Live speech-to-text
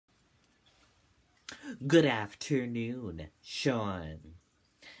Good afternoon, Sean.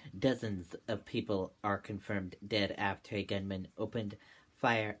 Dozens of people are confirmed dead after a gunman opened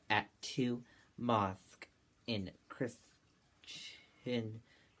fire at two mosques in Christian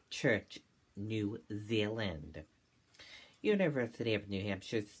Church, New Zealand. University of New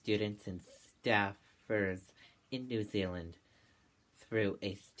Hampshire students and staffers in New Zealand, through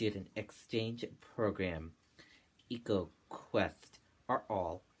a student exchange program, EcoQuest, are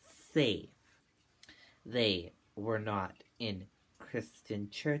all safe. They were not in Christian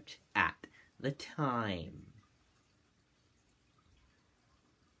Church at the time.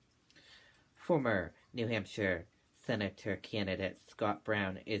 Former New Hampshire Senator candidate Scott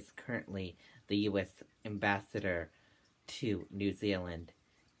Brown is currently the U.S. ambassador to New Zealand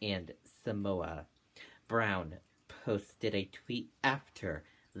and Samoa. Brown posted a tweet after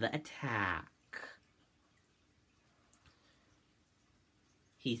the attack.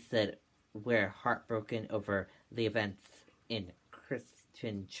 He said, "We're heartbroken over the events in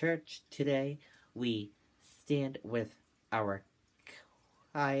Christian Church today. We stand with our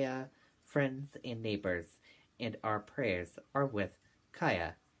Kaya friends and neighbors, and our prayers are with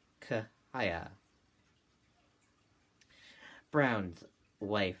Kaya. Brown's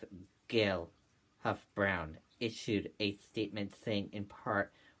wife, Gail Huff Brown, issued a statement saying, in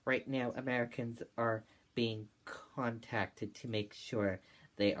part, "Right now Americans are being contacted to make sure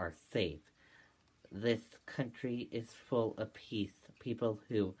they are safe. This country is full of peace, people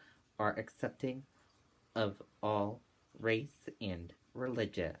who are accepting of all race and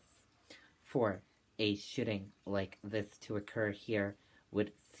religious. For a shooting like this to occur here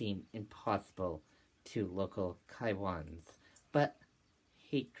would seem impossible to local Kaiwans, but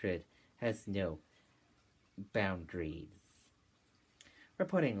hatred has no boundaries."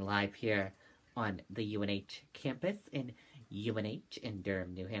 Reporting live here on the UNH campus in UNH in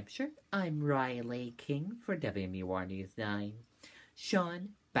Durham, New Hampshire, I'm Riley King for WMUR News 9.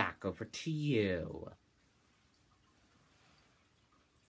 Sean, back over to you.